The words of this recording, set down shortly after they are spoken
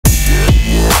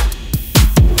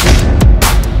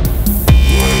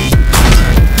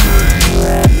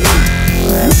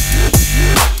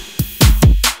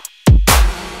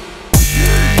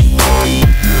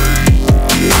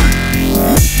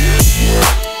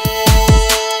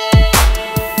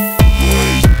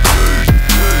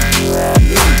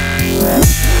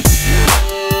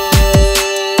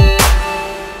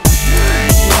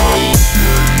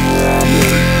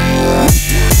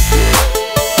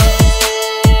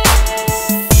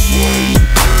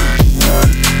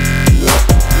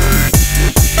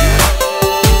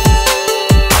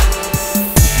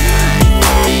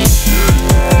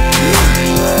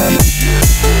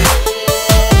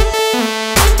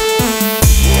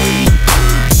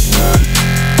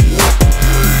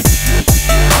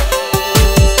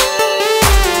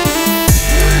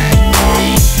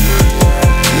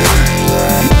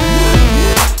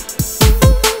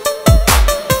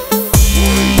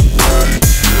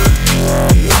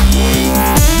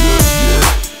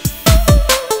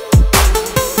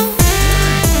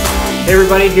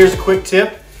everybody, here's a quick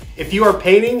tip. If you are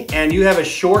painting and you have a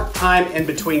short time in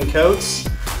between coats,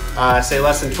 say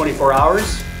less than 24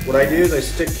 hours, what I do is I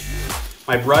stick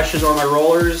my brushes or my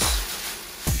rollers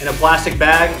in a plastic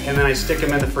bag and then I stick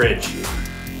them in the fridge.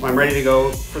 When I'm ready to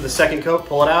go for the second coat,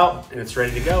 pull it out and it's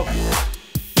ready to go.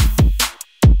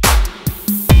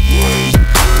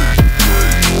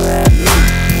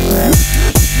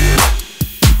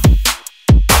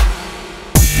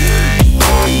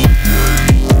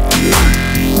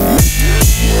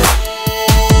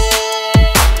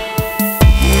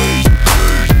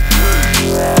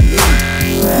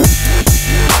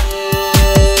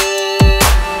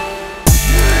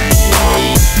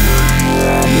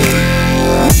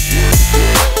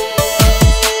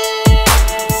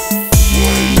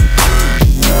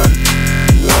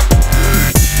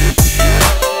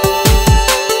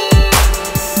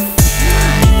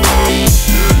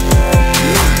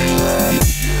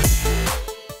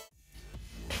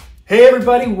 Hey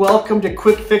everybody, welcome to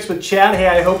Quick Fix with Chad. Hey,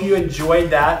 I hope you enjoyed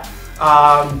that.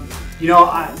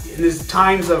 In these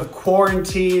times of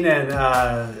quarantine and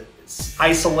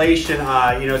isolation,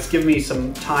 it's given me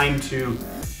some time to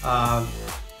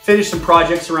finish some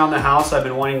projects around the house I've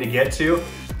been wanting to get to.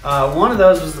 One of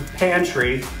those was the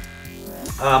pantry.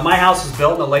 My house was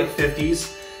built in the late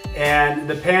 50s, and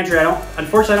the pantry,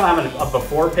 unfortunately I don't have a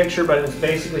before picture, but it was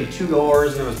basically 2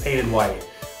 doors and it was painted white.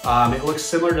 It looks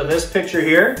similar to this picture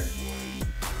here,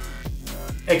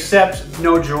 except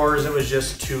no drawers, it was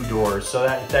just 2 doors. So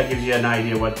that gives you an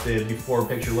idea what the before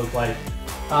picture looked like.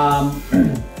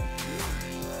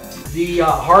 The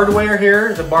hardware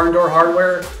here, the barn door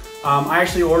hardware, I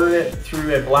actually ordered it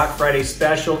through a Black Friday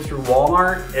special through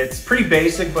Walmart. It's pretty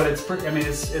basic, but it's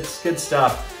good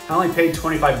stuff. I only paid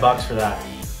 25 bucks for that.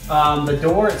 The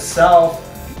door itself,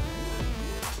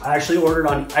 I actually ordered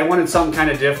I wanted something kind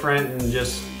of different and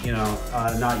just,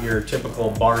 not your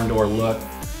typical barn door look.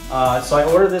 So I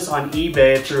ordered this on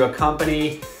eBay through a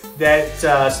company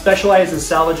that specializes in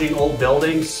salvaging old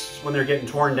buildings when they're getting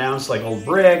torn down. So like old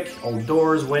brick, old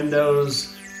doors,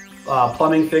 windows,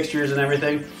 plumbing fixtures and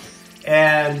everything.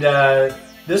 And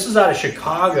this was out of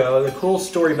Chicago. The cool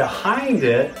story behind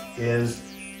it is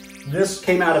this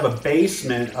came out of a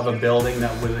basement of a building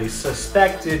that was a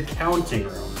suspected counting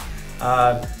room.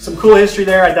 Some cool history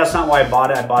there. That's not why I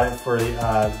bought it. I bought it for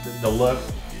the look.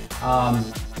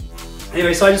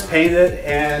 Anyway, so I just painted it,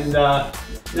 and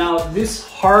now this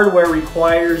hardware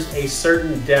requires a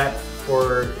certain depth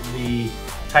for the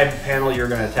type of panel you're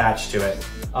going to attach to it.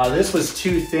 This was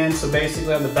too thin, so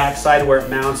basically on the back side where it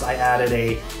mounts, I added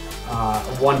a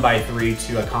 1x3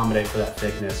 to accommodate for that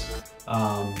thickness.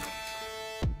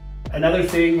 Another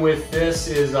thing with this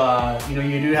is,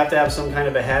 you do have to have some kind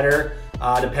of a header.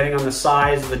 Depending on the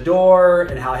size of the door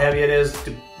and how heavy it is,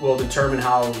 will determine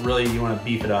how really you want to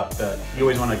beef it up. You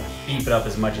always want to beef it up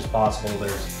as much as possible.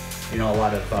 There's, a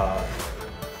lot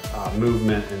of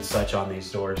movement and such on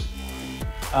these doors.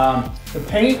 The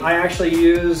paint, I actually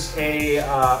use a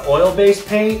oil-based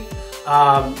paint.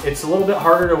 It's a little bit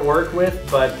harder to work with,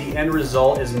 but the end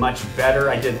result is much better.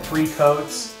 I did 3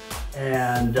 coats,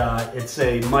 and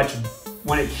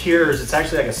when it cures, it's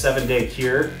actually like a 7-day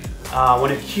cure.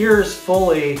 When it cures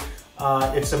fully,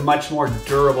 it's a much more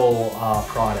durable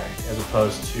product as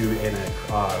opposed to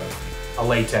a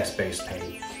latex-based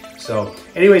paint. So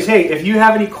anyways, hey, if you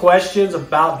have any questions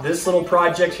about this little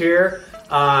project here,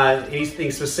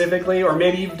 anything specifically, or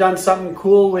maybe you've done something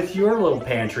cool with your little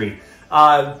pantry,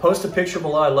 post a picture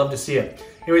below. I'd love to see it.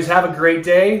 Anyways, have a great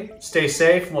day, stay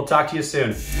safe, and we'll talk to you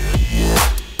soon.